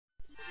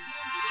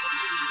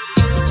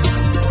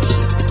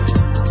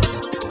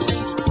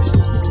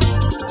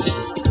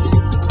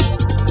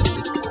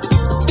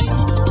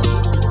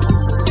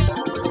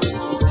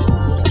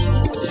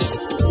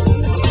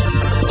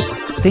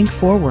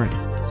forward.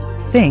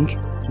 Think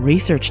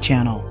Research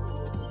Channel.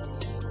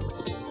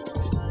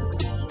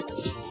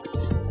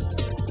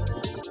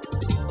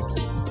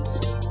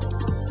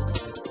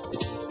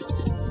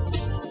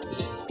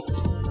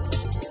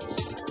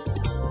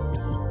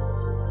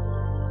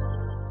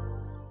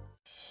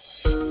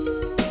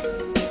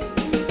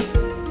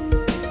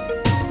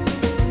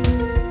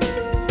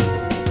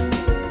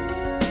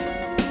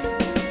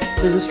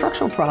 There's a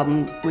structural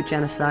problem with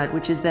genocide,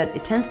 which is that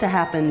it tends to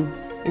happen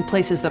in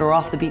places that are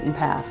off the beaten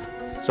path.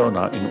 So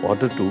now, in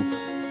order to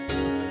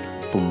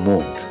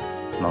promote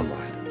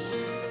nonviolence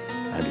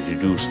and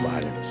reduce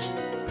violence,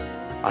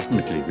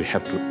 ultimately we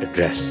have to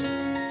address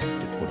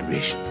the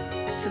motivation.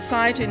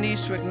 Society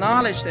needs to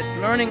acknowledge that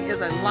learning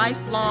is a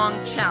lifelong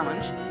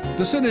challenge.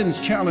 The sit-ins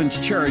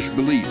challenge cherished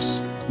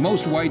beliefs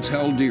most whites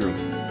held dearly.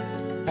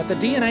 At the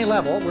DNA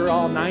level, we're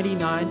all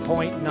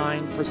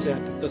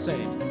 99.9% the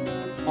same.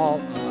 All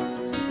of us.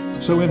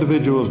 So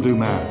individuals do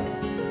matter.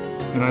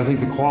 And I think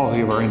the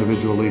quality of our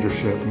individual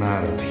leadership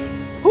matters.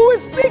 Who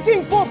is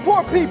speaking for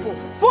poor people?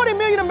 40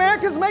 million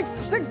Americans make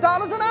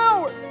 $6 an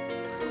hour.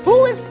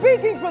 Who is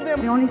speaking for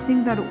them? The only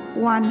thing that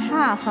one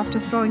has after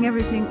throwing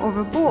everything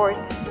overboard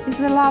is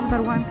the love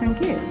that one can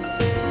give.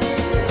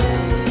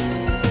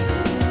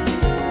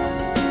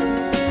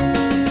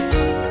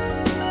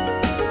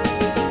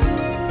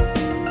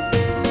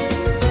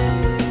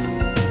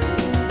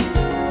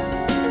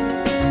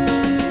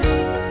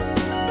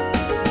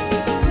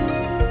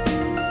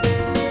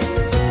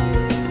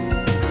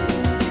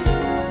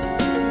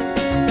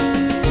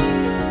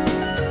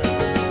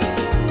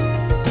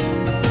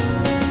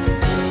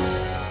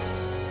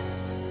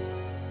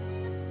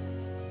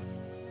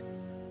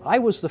 I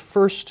was the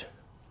first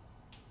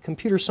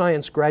computer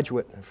science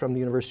graduate from the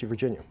University of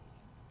Virginia.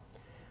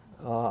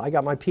 I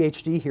got my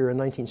PhD here in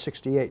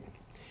 1968.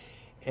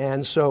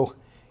 And so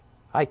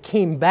I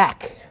came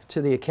back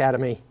to the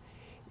academy,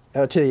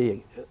 to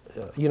the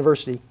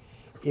university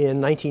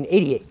in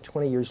 1988,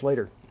 20 years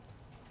later,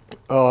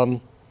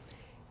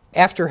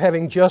 after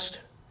having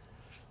just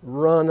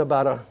run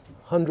about a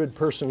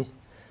 100-person,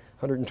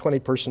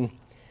 120-person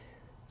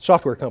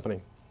software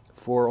company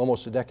for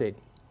almost a decade.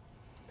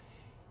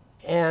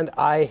 And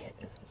I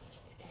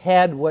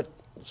had what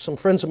some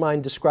friends of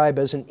mine describe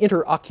as an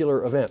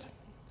interocular event.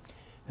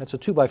 That's a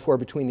 2x4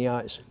 between the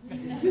eyes.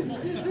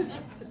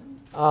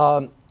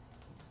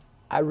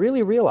 I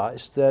really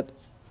realized that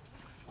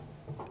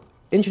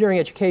engineering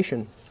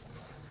education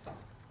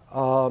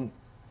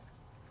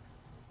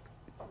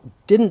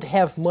didn't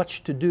have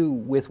much to do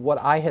with what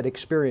I had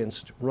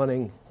experienced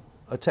running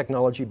a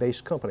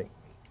technology-based company.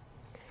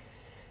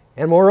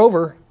 And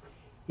moreover,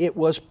 it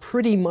was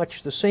pretty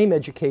much the same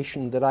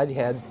education that I'd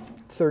had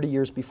 30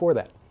 years before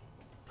that.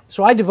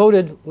 So I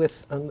devoted,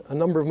 with a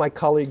number of my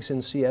colleagues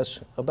in CS,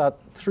 about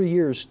 3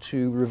 years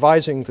to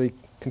revising the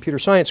computer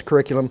science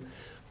curriculum,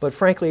 but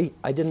frankly,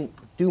 I didn't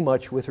do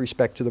much with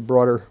respect to the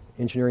broader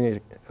engineering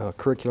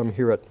curriculum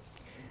here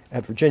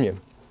at Virginia.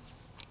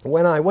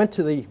 When I went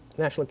to the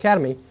National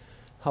Academy,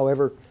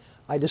 however,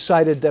 I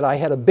decided that I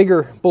had a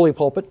bigger bully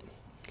pulpit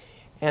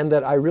and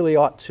that I really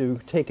ought to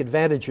take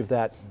advantage of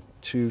that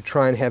to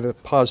try and have a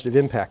positive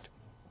impact.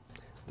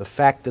 The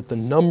fact that the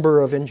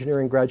number of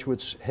engineering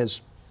graduates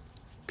has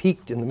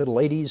peaked in the middle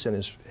 80s and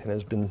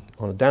has been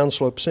on a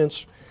downslope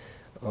since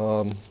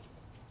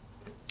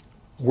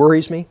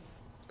worries me.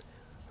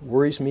 It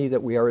worries me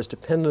that we are as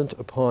dependent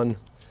upon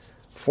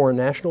foreign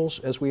nationals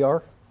as we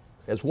are,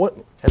 as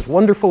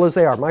wonderful as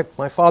they are.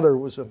 My father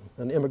was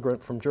an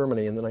immigrant from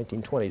Germany in the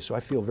 1920s, so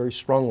I feel very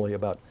strongly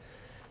about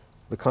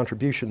the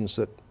contributions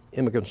that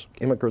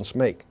immigrants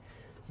make.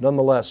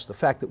 Nonetheless, the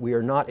fact that we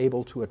are not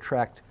able to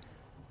attract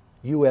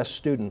U.S.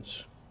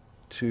 students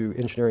to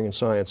engineering and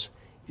science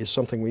is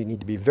something we need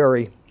to be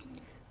very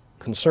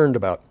concerned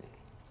about.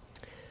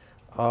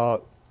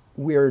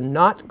 We are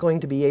not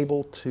going to be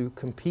able to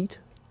compete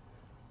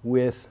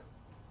with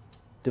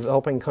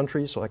developing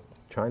countries like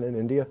China and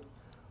India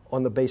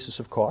on the basis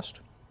of cost.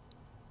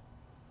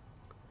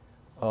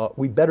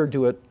 We better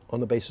do it on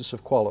the basis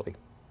of quality.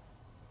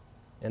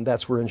 And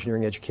that's where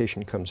engineering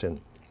education comes in.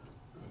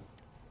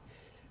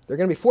 There are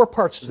going to be 4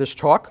 parts to this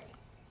talk.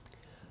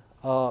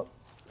 The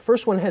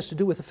first one has to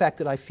do with the fact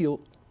that I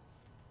feel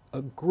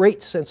a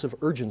great sense of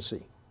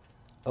urgency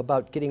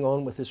about getting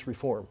on with this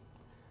reform.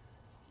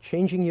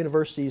 Changing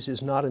universities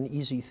is not an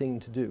easy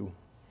thing to do,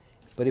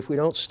 but if we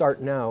don't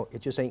start now,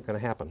 it just ain't going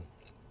to happen.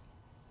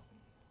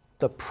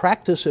 The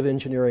practice of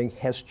engineering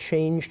has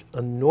changed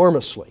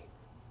enormously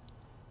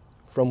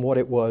from what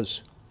it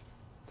was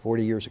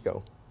 40 years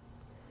ago.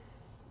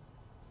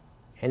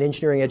 And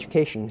engineering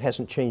education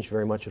hasn't changed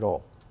very much at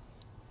all.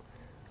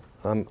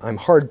 I'm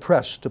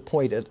hard-pressed to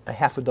point at a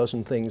half a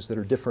dozen things that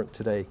are different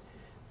today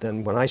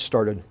than when I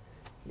started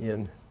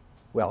in,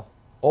 well,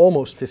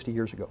 almost 50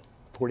 years ago,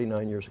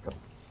 49 years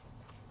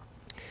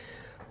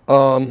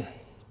ago.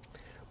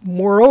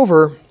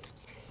 Moreover,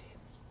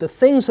 the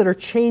things that are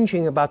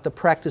changing about the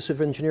practice of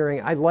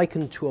engineering I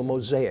liken to a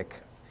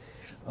mosaic.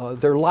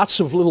 There are lots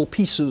of little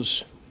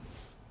pieces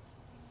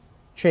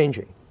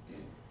changing.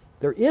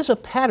 There is a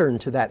pattern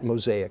to that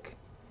mosaic,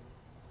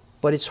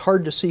 but it's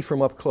hard to see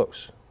from up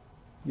close.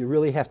 You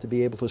really have to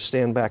be able to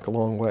stand back a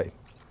long way.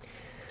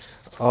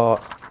 I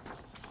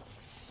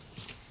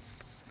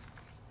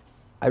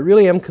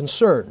really am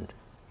concerned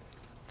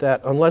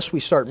that unless we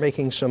start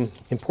making some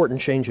important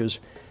changes,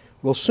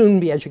 we'll soon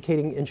be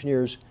educating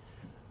engineers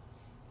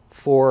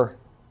for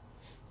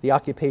the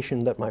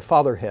occupation that my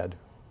father had,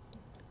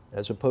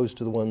 as opposed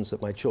to the ones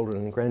that my children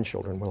and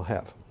grandchildren will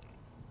have.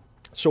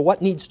 So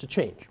what needs to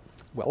change?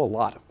 Well, a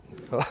lot.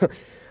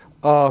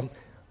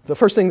 The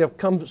first thing that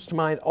comes to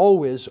mind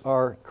always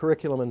are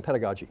curriculum and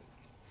pedagogy.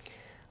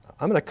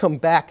 I'm going to come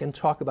back and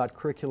talk about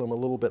curriculum a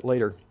little bit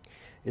later.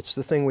 It's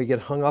the thing we get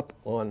hung up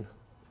on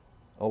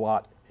a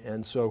lot,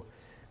 and so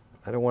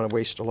I don't want to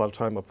waste a lot of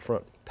time up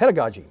front.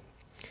 Pedagogy.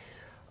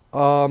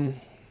 An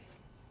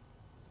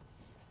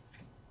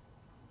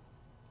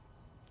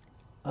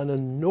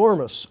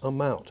enormous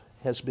amount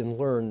has been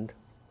learned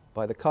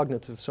by the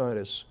cognitive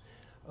scientists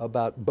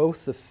about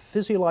both the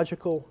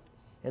physiological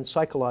and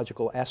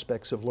psychological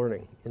aspects of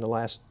learning in the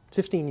last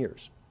 15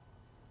 years.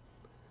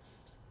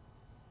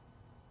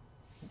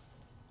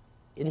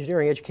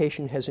 Engineering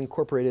education has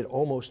incorporated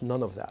almost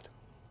none of that.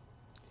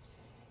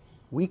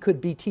 We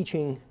could be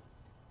teaching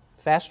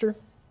faster,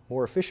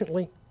 more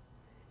efficiently,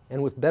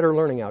 and with better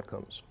learning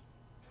outcomes.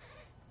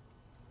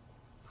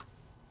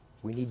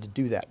 We need to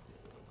do that.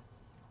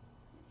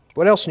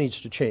 What else needs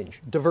to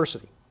change?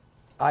 Diversity.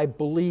 I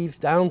believe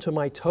down to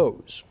my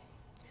toes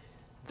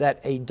that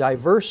a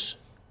diverse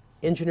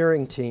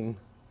engineering team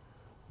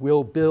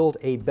will build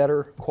a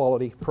better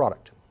quality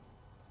product.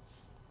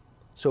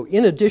 So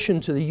in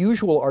addition to the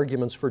usual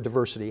arguments for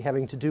diversity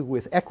having to do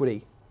with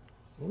equity,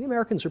 we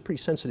Americans are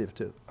pretty sensitive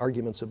to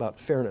arguments about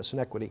fairness and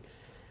equity,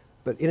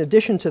 but in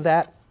addition to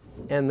that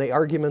and the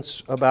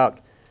arguments about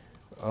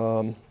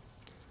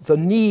the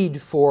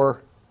need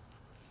for,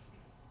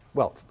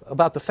 well,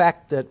 about the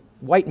fact that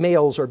white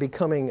males are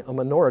becoming a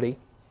minority,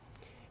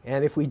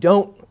 and if we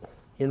don't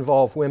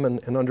involve women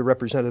and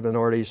underrepresented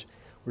minorities,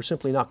 we're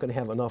simply not going to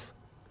have enough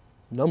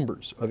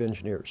numbers of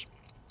engineers.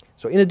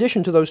 So in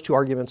addition to those two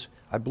arguments,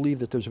 I believe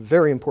that there's a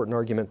very important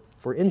argument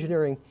for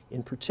engineering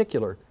in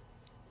particular,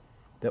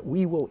 that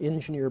we will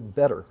engineer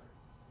better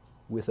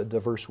with a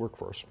diverse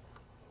workforce.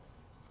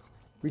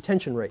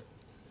 Retention rate.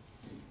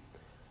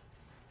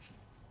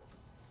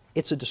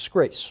 It's a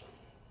disgrace.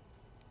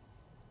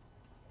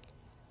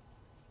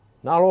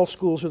 Not all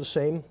schools are the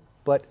same,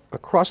 but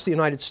across the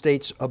United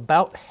States,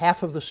 about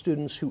half of the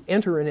students who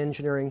enter in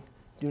engineering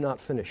do not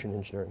finish in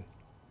engineering.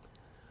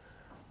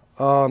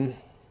 The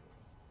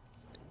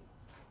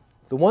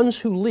ones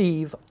who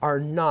leave are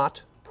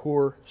not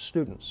poor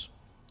students.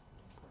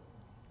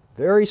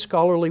 Very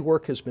scholarly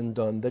work has been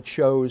done that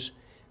shows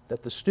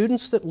that the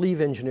students that leave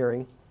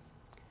engineering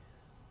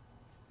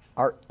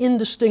are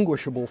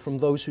indistinguishable from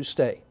those who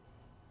stay.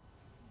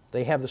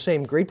 They have the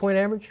same grade point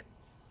average.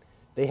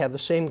 They have the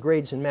same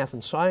grades in math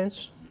and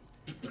science.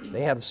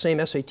 They have the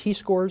same SAT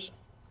scores.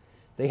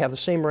 They have the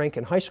same rank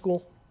in high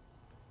school.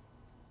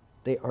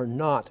 They are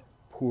not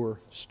poor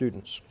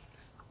students.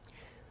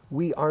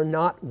 We are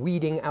not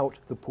weeding out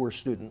the poor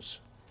students.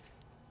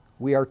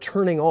 We are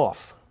turning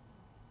off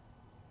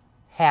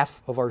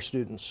half of our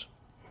students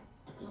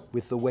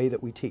with the way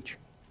that we teach.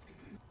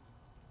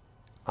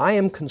 I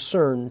am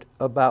concerned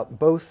about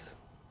both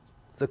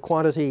the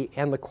quantity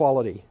and the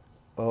quality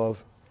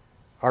of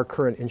our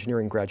current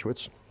engineering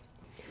graduates.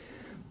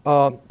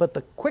 But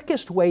the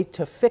quickest way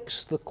to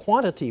fix the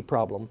quantity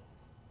problem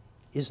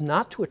is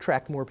not to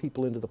attract more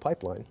people into the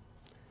pipeline,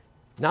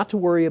 not to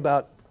worry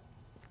about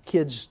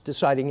kids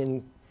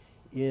deciding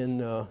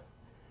in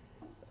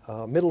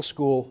middle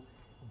school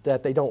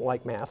that they don't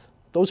like math.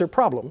 Those are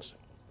problems.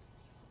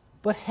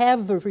 But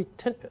have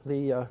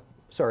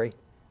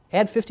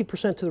add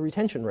 50% to the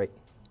retention rate,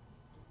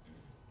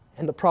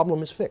 and the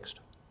problem is fixed.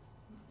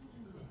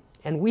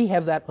 And we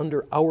have that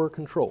under our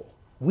control.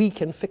 We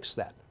can fix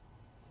that.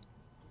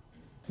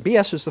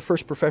 BS is the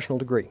first professional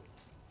degree.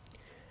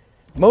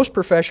 Most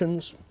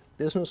professions,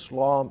 business,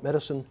 law,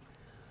 medicine,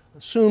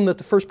 assume that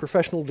the first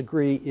professional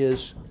degree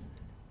is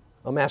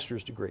a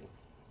master's degree.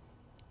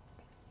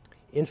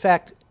 In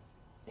fact,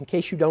 in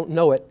case you don't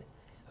know it,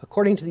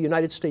 according to the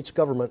United States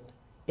government,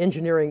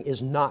 engineering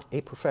is not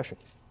a profession.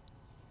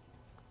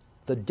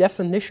 The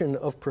definition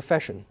of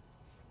profession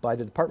by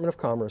the Department of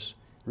Commerce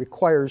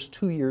requires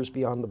 2 years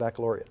beyond the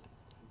baccalaureate.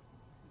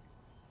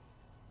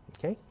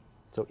 Okay?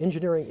 So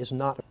engineering is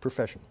not a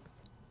profession.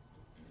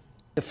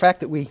 The fact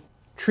that we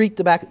treat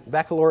the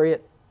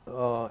baccalaureate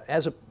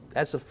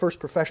as the first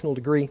professional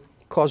degree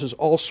causes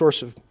all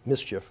sorts of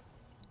mischief.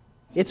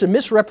 It's a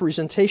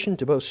misrepresentation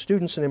to both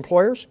students and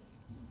employers.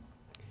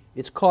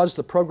 It's caused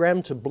the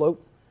program to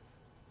bloat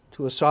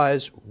to a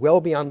size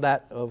well beyond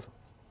that of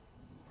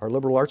our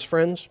liberal arts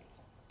friends.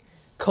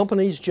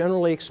 Companies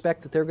generally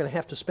expect that they're going to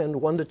have to spend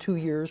 1 to 2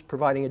 years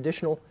providing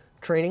additional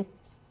training.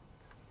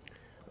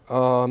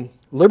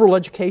 Liberal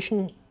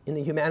education in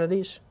the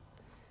humanities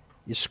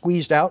is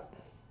squeezed out,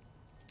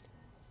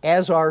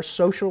 as are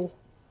social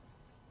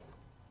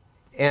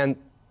and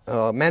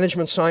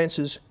management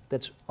sciences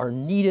that are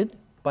needed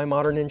by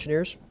modern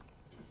engineers.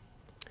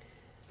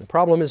 The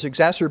problem is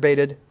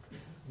exacerbated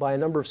by a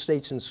number of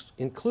states,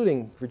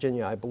 including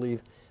Virginia, I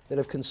believe, that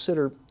have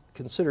considered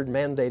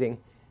mandating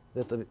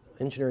that the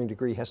engineering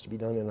degree has to be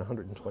done in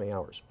 120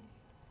 hours.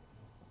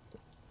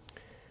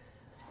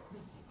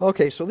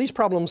 Okay, so these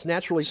problems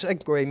naturally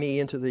segue me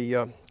into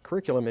the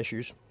curriculum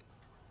issues.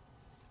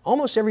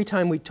 Almost every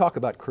time we talk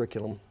about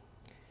curriculum,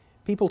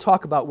 people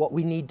talk about what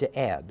we need to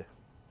add.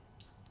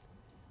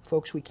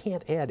 Folks, we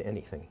can't add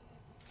anything.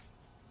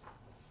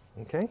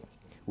 Okay?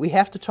 We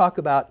have to talk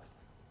about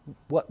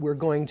what we're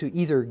going to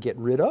either get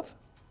rid of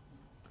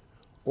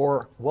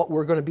or what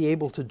we're going to be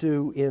able to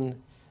do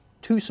in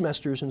 2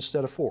 semesters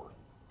instead of 4.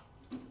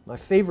 My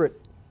favorite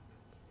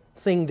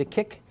thing to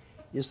kick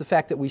is the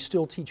fact that we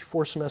still teach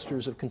 4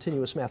 semesters of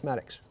continuous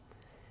mathematics.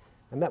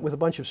 I met with a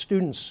bunch of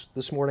students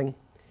this morning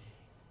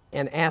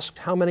and asked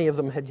how many of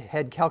them had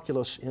had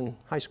calculus in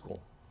high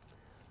school.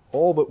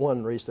 All but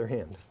one raised their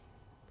hand.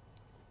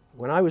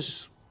 When I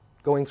was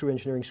going through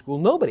engineering school,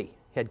 nobody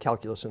had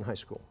calculus in high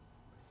school.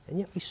 And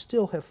yet we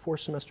still have 4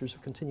 semesters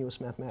of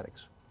continuous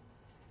mathematics.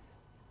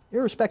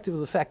 Irrespective of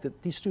the fact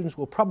that these students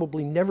will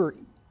probably never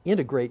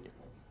integrate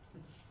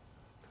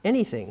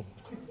anything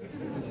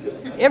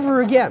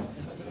ever again.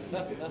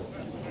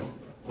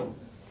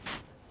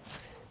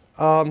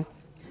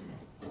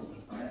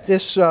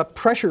 This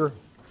pressure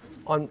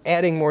on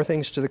adding more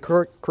things to the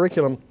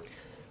curriculum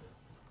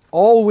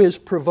always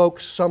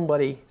provokes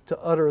somebody to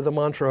utter the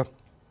mantra,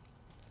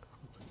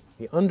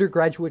 the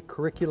undergraduate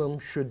curriculum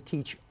should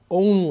teach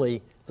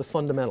only the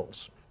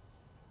fundamentals.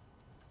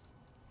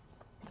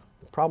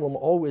 The problem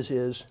always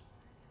is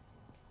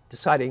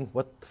deciding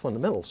what the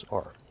fundamentals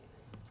are.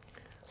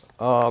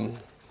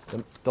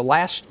 The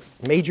last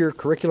major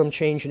curriculum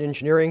change in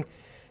engineering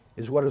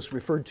is what is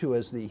referred to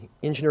as the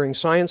engineering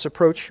science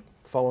approach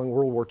following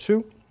World War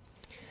II.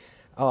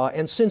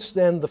 And since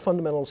then, the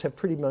fundamentals have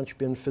pretty much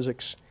been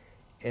physics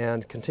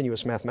and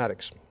continuous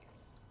mathematics.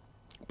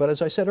 But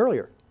as I said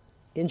earlier,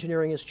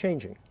 engineering is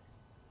changing.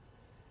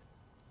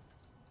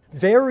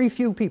 Very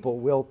few people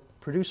will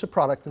produce a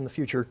product in the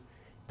future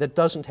that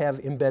doesn't have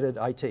embedded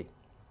IT,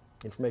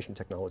 information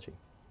technology.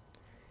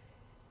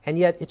 And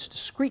yet it's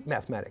discrete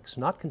mathematics,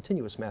 not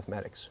continuous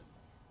mathematics,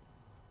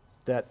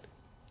 that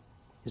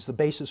is the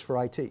basis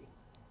for IT.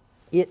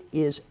 It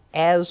is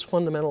as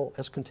fundamental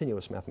as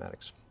continuous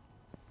mathematics.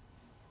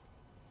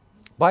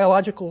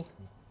 Biological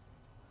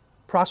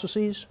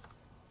processes,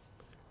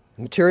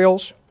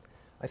 materials,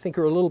 I think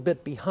are a little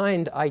bit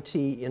behind IT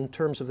in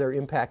terms of their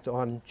impact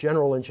on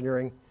general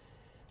engineering,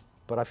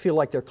 but I feel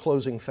like they're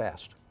closing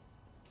fast.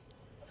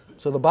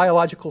 So the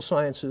biological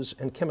sciences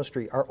and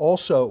chemistry are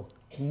also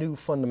new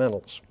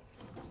fundamentals.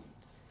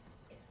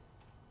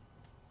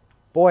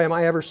 Boy, am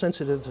I ever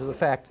sensitive to the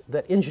fact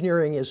that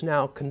engineering is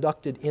now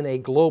conducted in a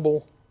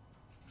global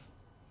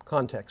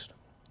context.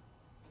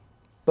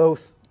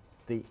 Both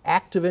the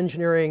act of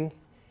engineering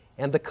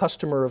and the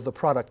customer of the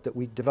product that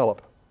we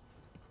develop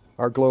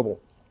are global.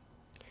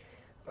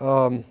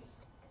 The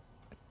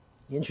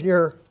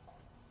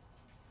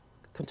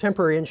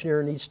contemporary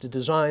engineer needs to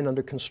design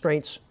under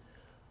constraints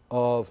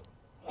of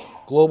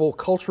global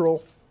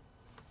cultural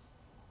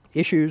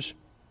issues,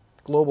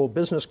 global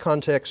business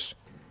contexts,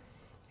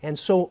 and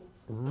so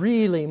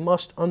really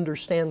must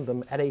understand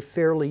them at a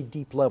fairly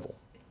deep level.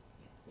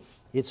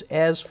 It's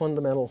as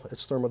fundamental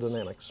as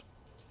thermodynamics.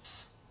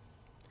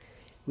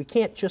 We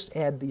can't just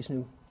add these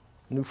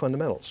new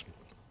fundamentals.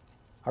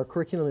 Our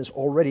curriculum is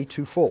already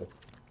too full,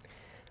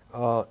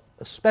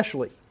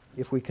 especially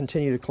if we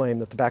continue to claim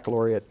that the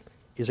baccalaureate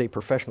is a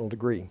professional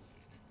degree.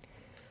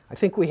 I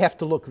think we have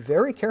to look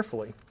very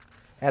carefully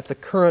at the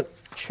current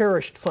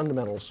cherished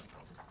fundamentals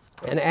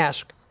and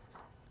ask,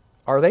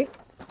 are they?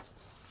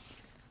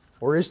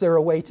 Or is there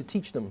a way to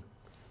teach them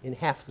in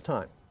half the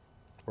time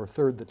or a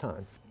third the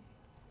time?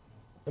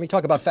 Let me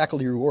talk about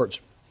faculty rewards.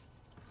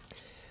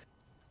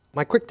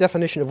 My quick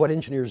definition of what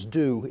engineers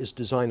do is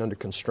design under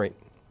constraint.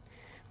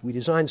 We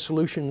design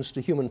solutions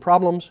to human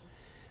problems,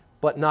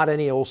 but not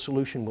any old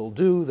solution will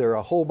do. There are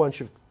a whole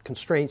bunch of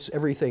constraints,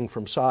 everything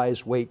from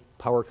size, weight,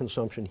 power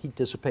consumption, heat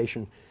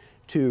dissipation,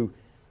 to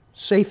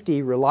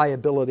safety,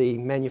 reliability,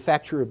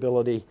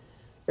 manufacturability,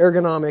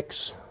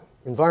 ergonomics,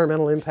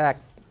 environmental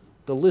impact.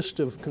 The list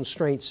of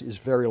constraints is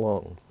very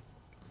long.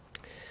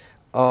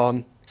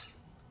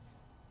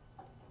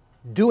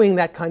 Doing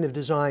that kind of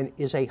design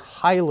is a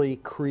highly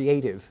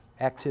creative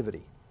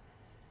activity.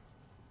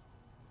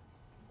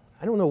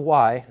 I don't know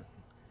why,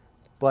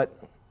 but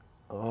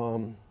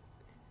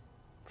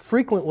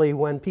frequently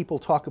when people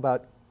talk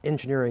about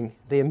engineering,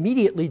 they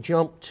immediately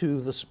jump to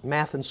the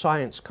math and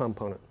science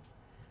component.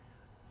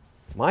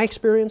 My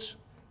experience,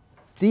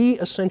 the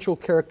essential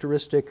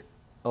characteristic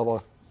of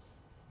a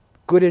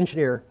good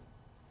engineer,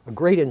 a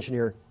great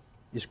engineer,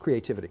 is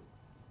creativity.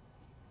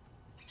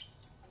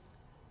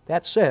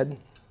 That said,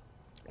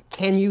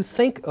 can you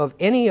think of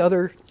any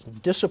other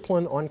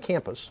discipline on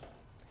campus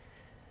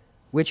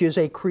which is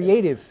a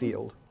creative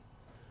field,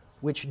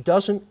 which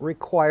doesn't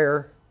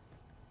require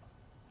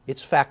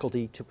its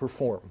faculty to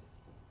perform.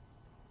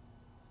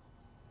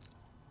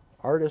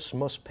 Artists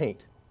must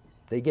paint.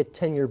 They get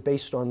tenure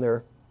based on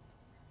their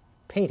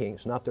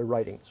paintings, not their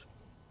writings.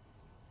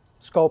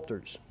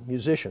 Sculptors,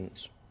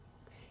 musicians.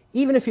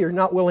 Even if you're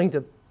not willing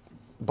to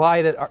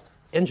buy that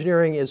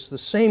engineering is the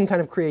same kind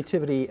of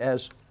creativity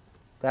as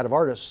that of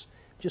artists,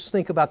 just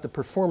think about the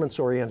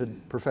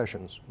performance-oriented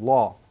professions.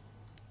 Law,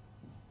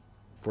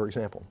 for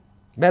example.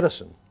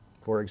 Medicine,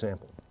 for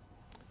example.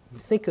 You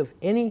think of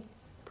any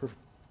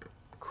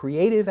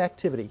creative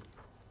activity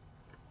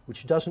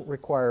which doesn't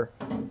require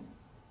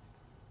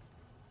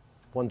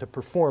one to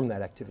perform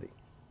that activity.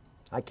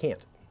 I can't.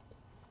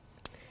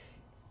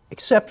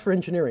 Except for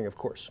engineering, of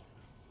course.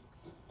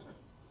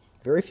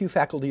 Very few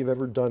faculty have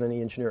ever done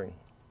any engineering.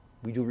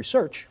 We do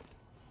research,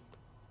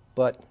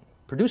 but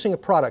producing a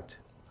product,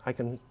 I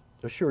can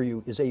assure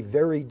you, is a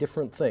very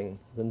different thing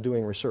than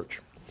doing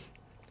research.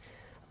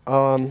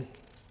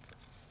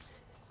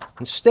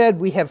 Instead,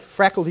 we have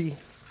faculty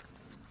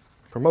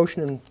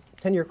promotion and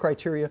tenure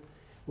criteria,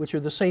 which are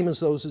the same as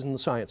those in the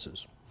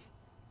sciences.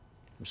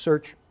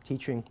 Research,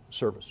 teaching,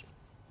 service.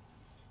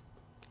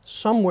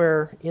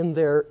 Somewhere in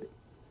there,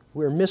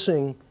 we're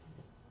missing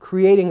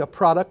creating a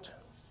product,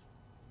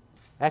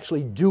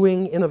 actually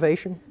doing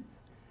innovation,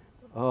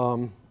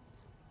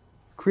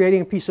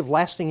 creating a piece of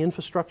lasting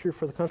infrastructure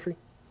for the country.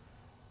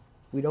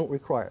 We don't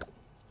require it.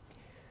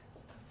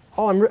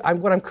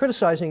 What I'm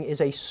criticizing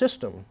is a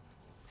system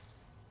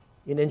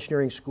in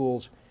engineering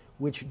schools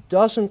which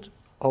doesn't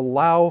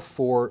allow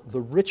for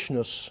the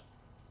richness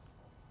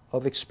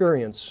of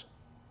experience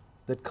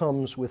that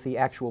comes with the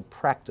actual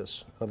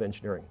practice of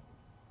engineering.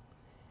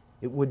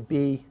 It would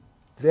be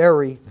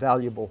very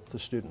valuable to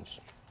students.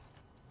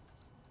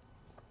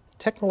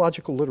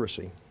 Technological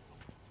literacy.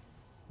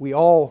 We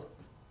all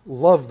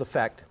love the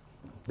fact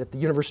that the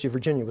University of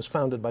Virginia was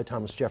founded by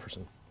Thomas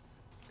Jefferson.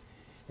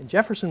 And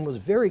Jefferson was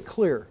very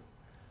clear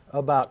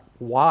about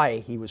why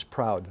he was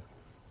proud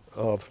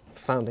of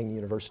founding the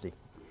university.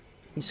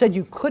 He said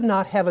you could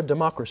not have a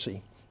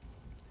democracy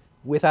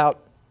without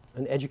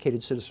an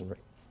educated citizenry.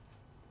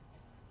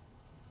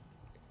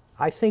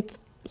 I think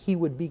he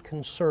would be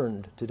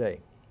concerned today.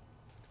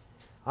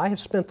 I have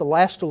spent the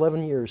last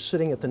 11 years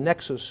sitting at the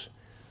nexus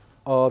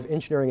of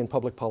engineering and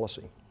public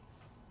policy.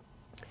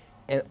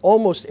 And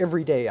almost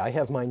every day I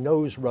have my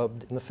nose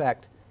rubbed in the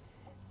fact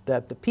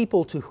that the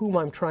people to whom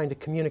I'm trying to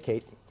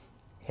communicate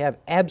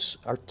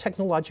are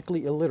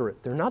technologically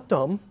illiterate. They're not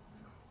dumb.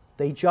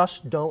 They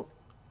just don't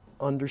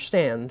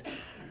understand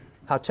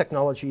how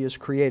technology is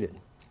created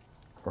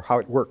or how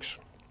it works.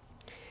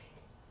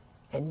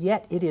 And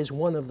yet it is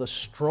one of the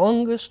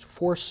strongest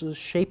forces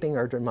shaping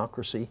our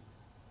democracy,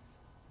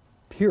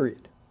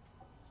 period.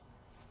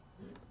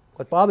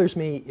 What bothers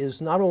me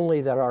is not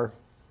only that our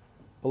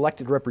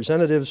elected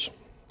representatives,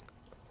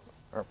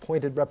 our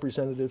appointed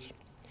representatives,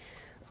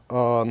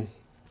 are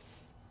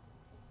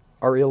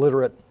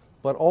illiterate,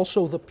 but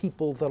also the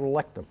people that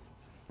elect them.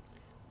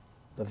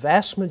 The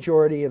vast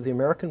majority of the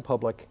American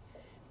public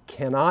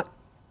cannot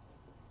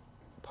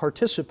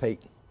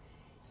participate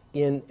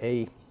in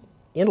an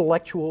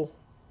intellectual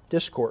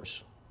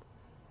discourse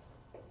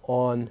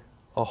on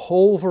a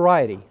whole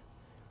variety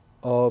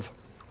of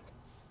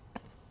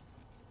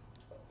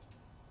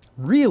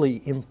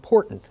really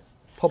important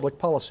public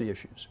policy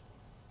issues.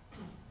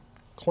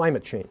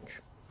 Climate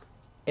change,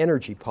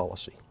 energy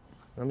policy.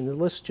 I mean, the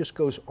list just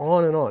goes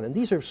on, and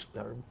these are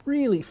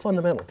really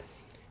fundamental.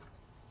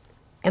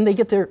 And they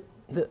get the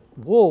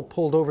wool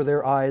pulled over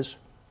their eyes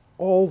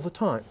all the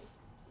time.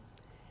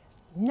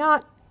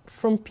 Not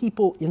from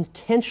people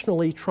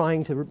intentionally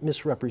trying to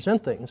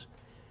misrepresent things,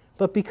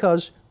 but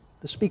because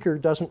the speaker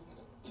doesn't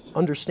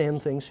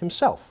understand things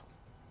himself.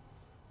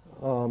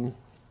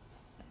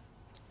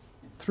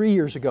 3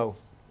 years ago,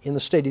 in the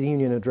State of the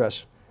Union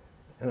address,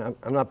 and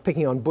I'm not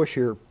picking on Bush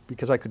here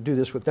because I could do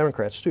this with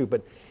Democrats too,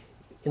 but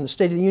in the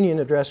State of the Union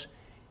address,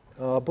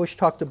 Bush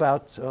talked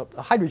about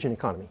the hydrogen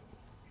economy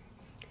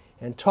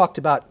and talked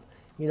about,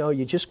 you know,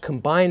 you just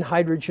combine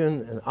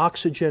hydrogen and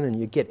oxygen and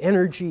you get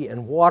energy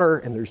and water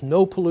and there's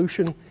no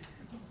pollution,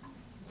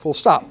 full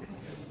stop.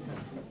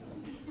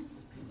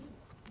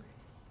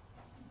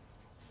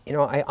 You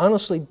know, I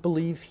honestly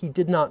believe he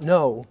did not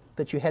know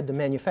that you had to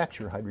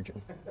manufacture hydrogen.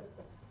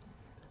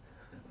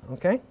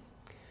 Okay?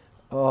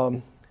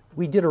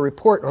 We did a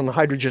report on the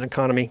hydrogen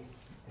economy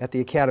at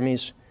the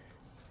academies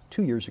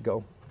 2 years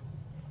ago.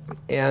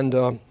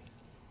 And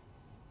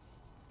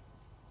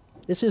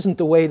this isn't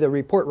the way the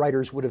report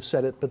writers would have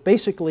said it, but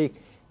basically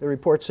the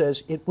report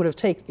says it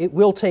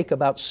will take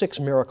about 6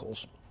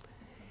 miracles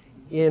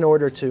in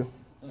order to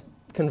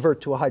convert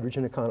to a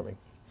hydrogen economy.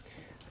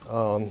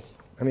 I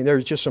mean,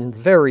 there's just some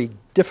very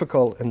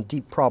difficult and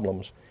deep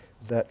problems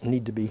that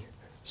need to be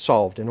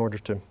solved in order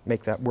to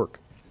make that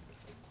work.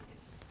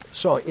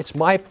 So it's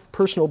my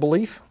personal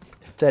belief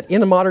that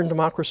in a modern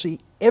democracy,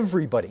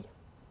 everybody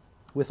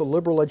with a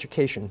liberal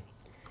education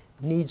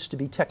needs to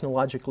be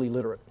technologically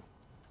literate.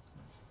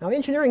 Now,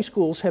 engineering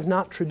schools have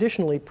not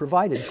traditionally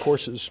provided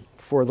courses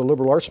for the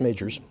liberal arts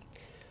majors,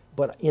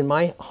 but in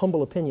my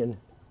humble opinion,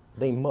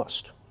 They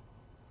must.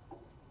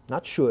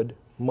 Not should,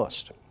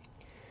 must.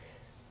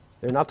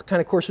 They're not the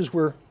kind of courses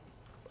we're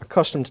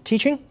accustomed to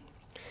teaching,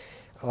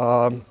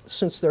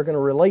 since they're going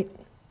to relate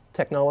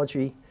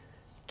technology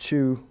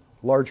to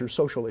larger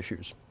social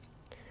issues.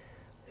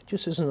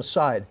 Just as an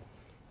aside,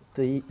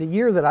 the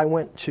year that I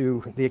went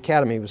to the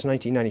Academy was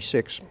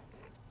 1996,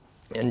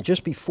 and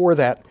just before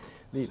that,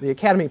 the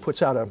Academy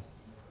puts out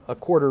a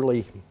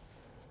quarterly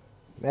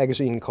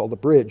magazine called The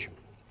Bridge.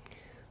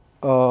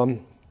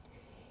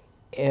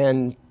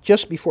 And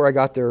just before I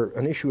got there,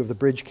 an issue of The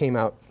Bridge came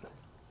out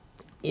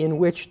in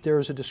which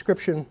there's a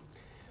description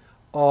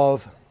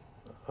of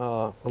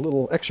a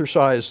little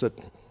exercise that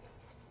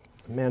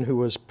a man who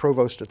was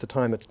provost at the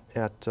time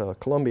at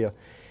Columbia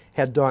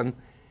had done,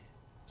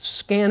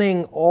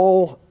 scanning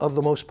all of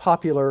the most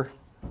popular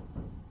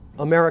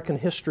American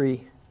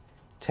history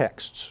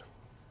texts,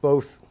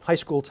 both high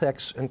school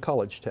texts and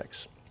college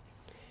texts.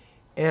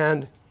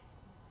 And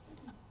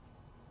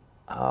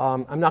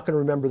I'm not going to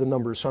remember the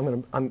numbers,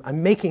 so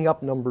I'm making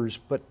up numbers,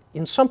 but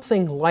in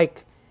something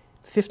like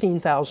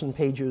 15,000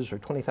 pages or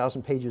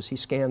 20,000 pages he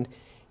scanned,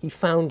 he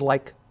found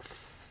like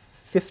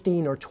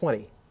 15 or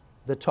 20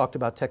 that talked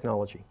about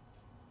technology.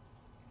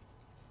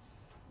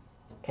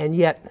 And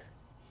yet,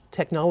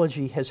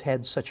 technology has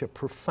had such a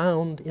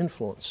profound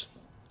influence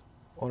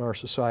on our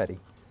society.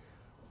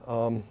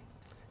 Some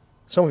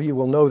of you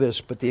will know this,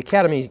 but the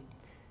Academy,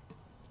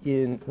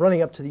 in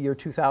running up to the year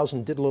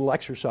 2000, did a little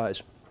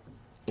exercise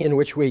in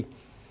which we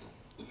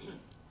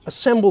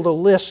assembled a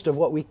list of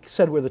what we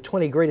said were the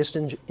 20 greatest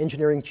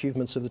engineering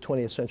achievements of the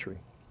 20th century,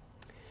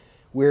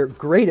 where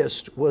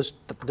greatest was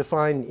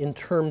defined in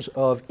terms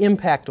of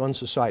impact on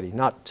society,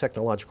 not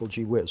technological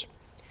gee whiz.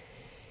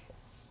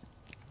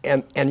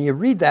 And you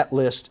read that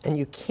list, and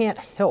you can't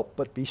help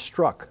but be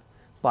struck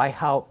by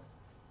how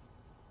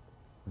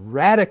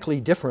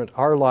radically different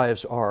our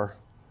lives are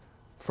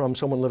from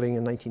someone living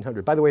in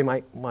 1900. By the way,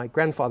 my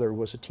grandfather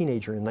was a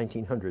teenager in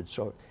 1900,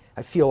 so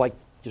I feel like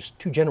just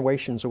 2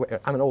 generations away.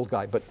 I'm an old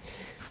guy, but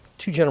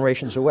 2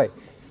 generations away.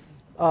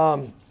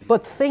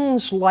 But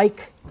things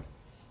like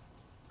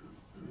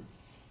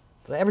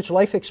the average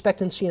life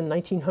expectancy in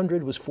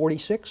 1900 was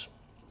 46.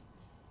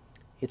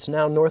 It's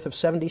now north of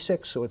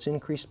 76, so it's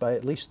increased by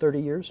at least 30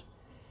 years.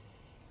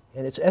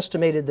 And it's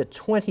estimated that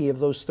 20 of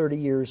those 30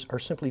 years are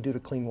simply due to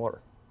clean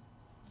water.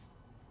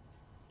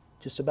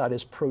 Just about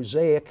as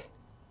prosaic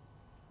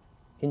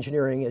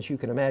engineering as you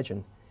can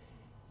imagine.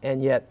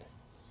 And yet,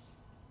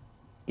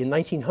 in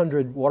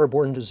 1900,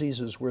 waterborne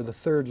diseases were the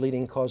 3rd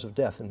leading cause of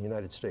death in the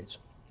United States.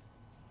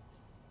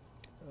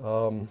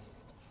 But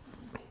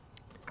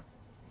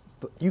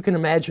you can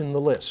imagine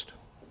the list.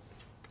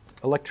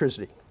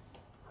 Electricity,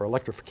 or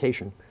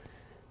electrification,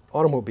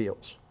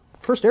 automobiles.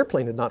 First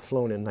airplane had not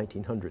flown in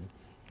 1900.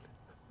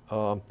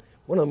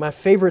 One of my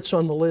favorites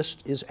on the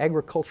list is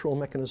agricultural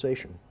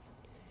mechanization.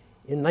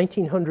 In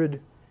 1900,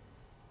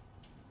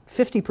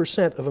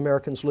 50% of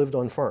Americans lived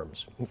on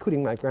farms,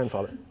 including my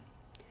grandfather.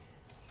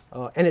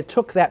 And it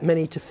took that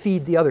many to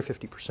feed the other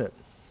 50%.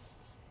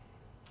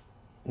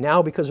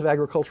 Now, because of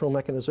agricultural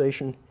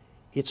mechanization,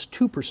 it's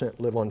 2%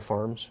 live on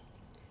farms.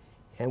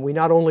 And we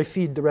not only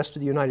feed the rest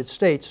of the United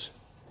States,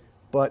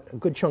 but a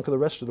good chunk of the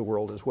rest of the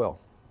world as well.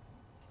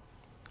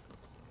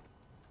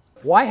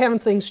 Why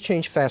haven't things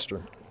changed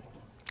faster?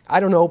 I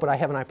don't know, but I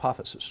have an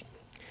hypothesis.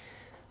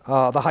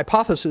 The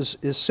hypothesis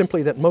is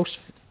simply that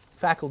most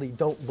faculty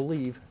don't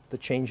believe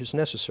that change is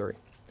necessary.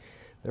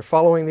 They're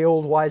following the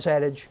old wise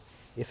adage,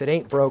 if it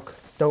ain't broke,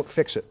 don't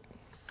fix it.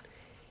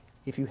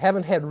 If you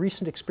haven't had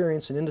recent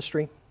experience in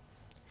industry,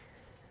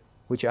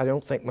 which I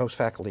don't think most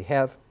faculty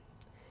have,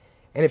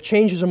 and if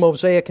change is a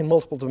mosaic in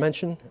multiple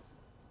dimension,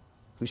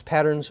 whose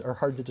patterns are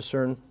hard to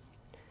discern,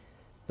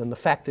 then the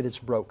fact that it's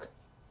broke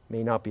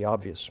may not be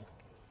obvious.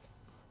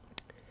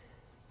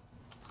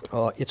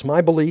 It's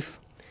my belief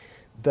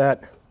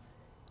that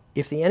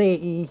if the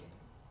NAE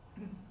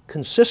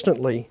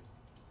consistently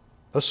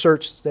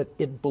asserts that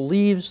it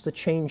believes the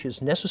change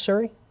is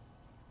necessary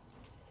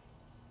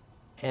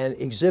and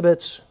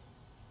exhibits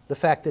the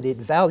fact that it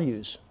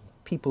values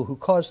people who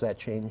cause that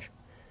change,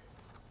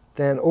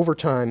 then over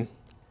time,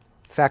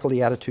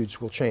 faculty attitudes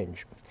will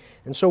change.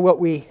 And so what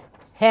we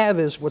have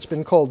is what's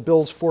been called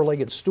Bill's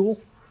four-legged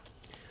stool.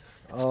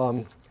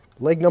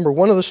 Leg number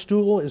 1 of the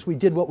stool is we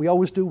did what we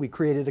always do. We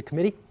created a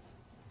committee.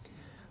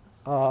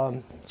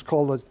 It's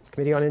called the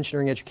Committee on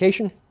Engineering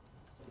Education.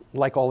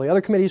 Like all the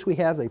other committees we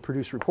have, they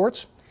produce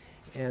reports.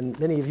 And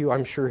many of you,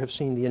 I'm sure, have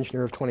seen The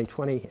Engineer of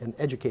 2020 and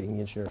Educating the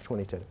Engineer of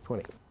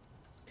 2020.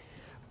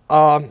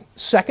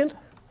 Second,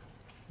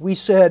 we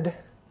said,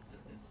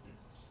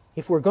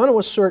 if we're going to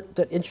assert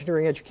that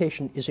engineering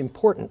education is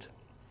important,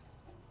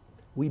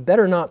 we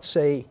better not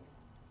say,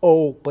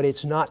 oh, but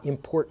it's not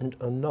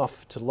important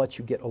enough to let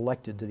you get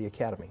elected to the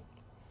academy.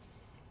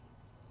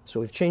 So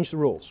we've changed the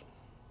rules.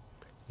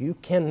 You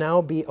can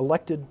now be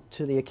elected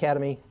to the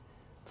academy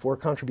for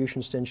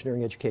contributions to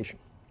engineering education.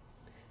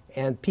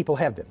 And people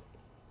have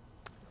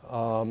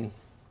been.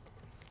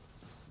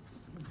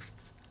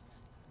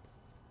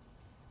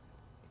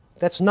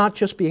 That's not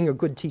just being a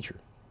good teacher.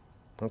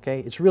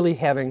 Okay? It's really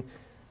having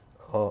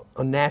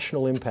a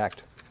national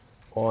impact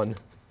on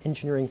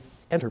engineering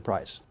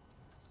enterprise.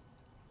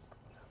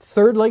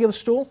 Third leg of the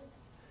stool,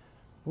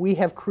 we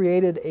have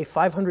created a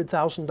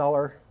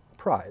 $500,000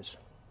 prize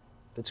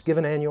that's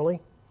given annually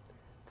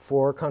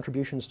for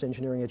contributions to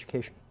engineering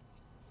education.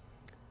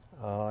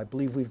 I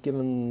believe we've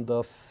given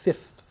the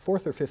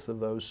fourth or fifth of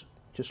those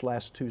just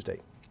last Tuesday.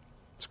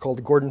 It's called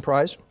the Gordon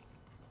Prize.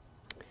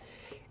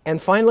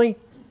 And finally,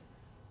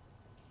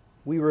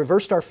 we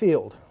reversed our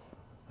field.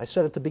 I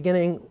said at the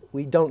beginning,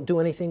 we don't do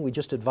anything, we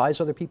just advise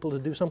other people to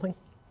do something.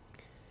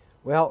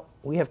 Well,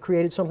 we have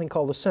created something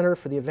called the Center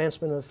for the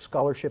Advancement of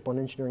Scholarship on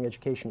Engineering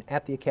Education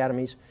at the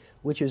academies,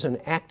 which is an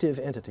active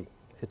entity.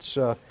 It's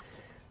got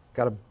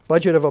a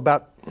budget of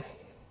about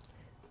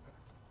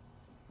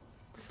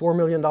 $4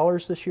 million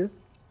this year,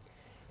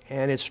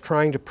 and it's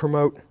trying to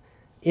promote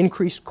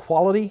increased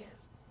quality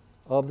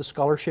of the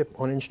scholarship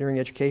on engineering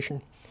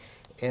education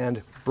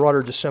and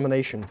broader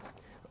dissemination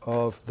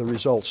of the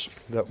results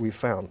that we've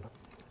found.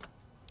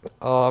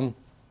 So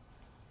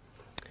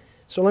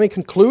let me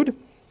conclude.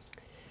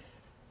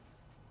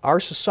 Our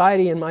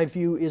society, in my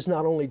view, is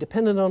not only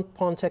dependent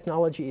upon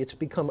technology, it's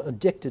become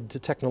addicted to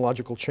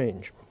technological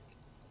change.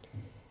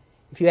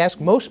 If you ask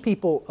most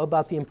people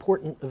about the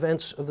important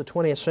events of the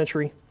 20th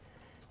century,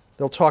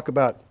 they'll talk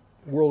about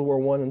World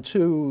War I and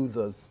II,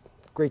 the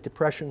Great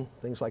Depression,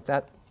 things like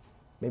that,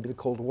 maybe the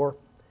Cold War.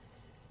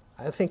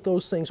 I think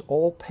those things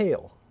all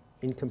pale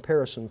in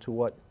comparison to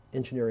what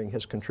engineering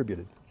has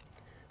contributed.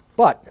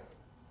 But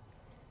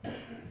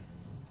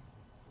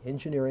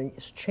engineering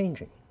is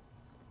changing.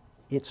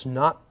 It's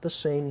not the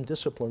same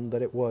discipline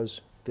that it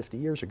was 50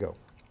 years ago.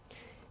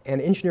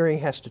 And engineering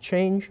has to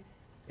change,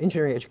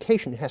 engineering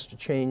education has to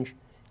change,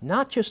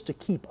 not just to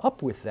keep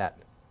up with that,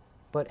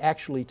 but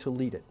actually to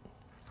lead it.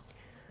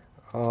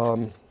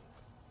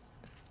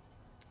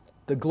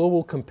 The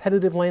global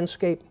competitive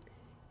landscape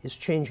is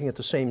changing at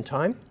the same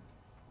time.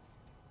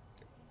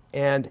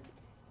 And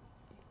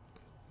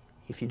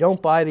if you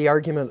don't buy the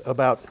argument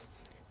about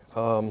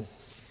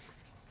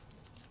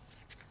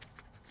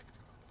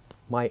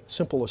my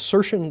simple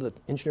assertion that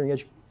engineering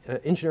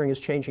is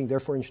changing,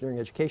 therefore engineering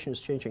education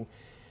is changing,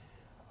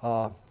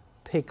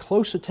 pay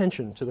close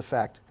attention to the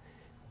fact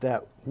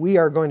that we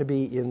are going to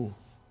be in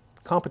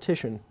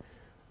competition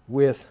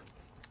with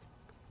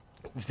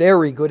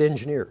very good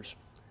engineers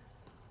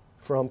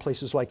from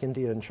places like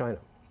India and China.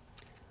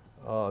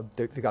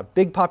 They've got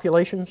big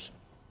populations.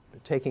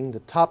 They're taking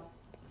the top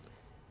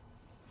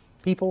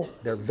people.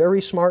 They're very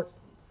smart.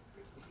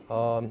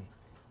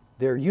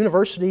 Their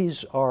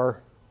universities are,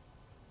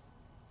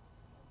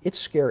 it's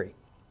scary.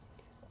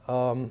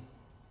 You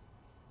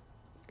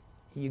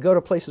go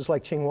to places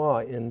like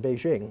Tsinghua in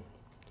Beijing,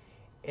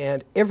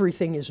 and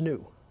everything is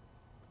new.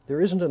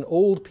 There isn't an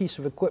old piece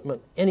of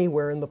equipment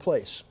anywhere in the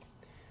place.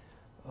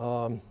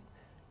 I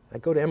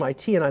go to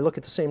MIT and I look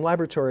at the same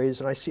laboratories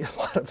and I see a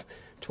lot of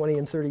 20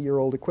 and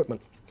 30-year-old equipment.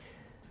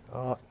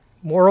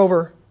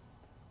 Moreover,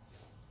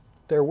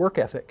 their work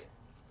ethic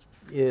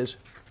is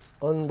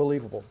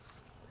unbelievable.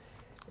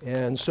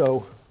 And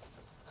so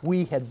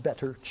we had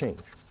better change.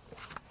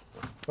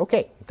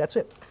 Okay, that's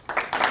it.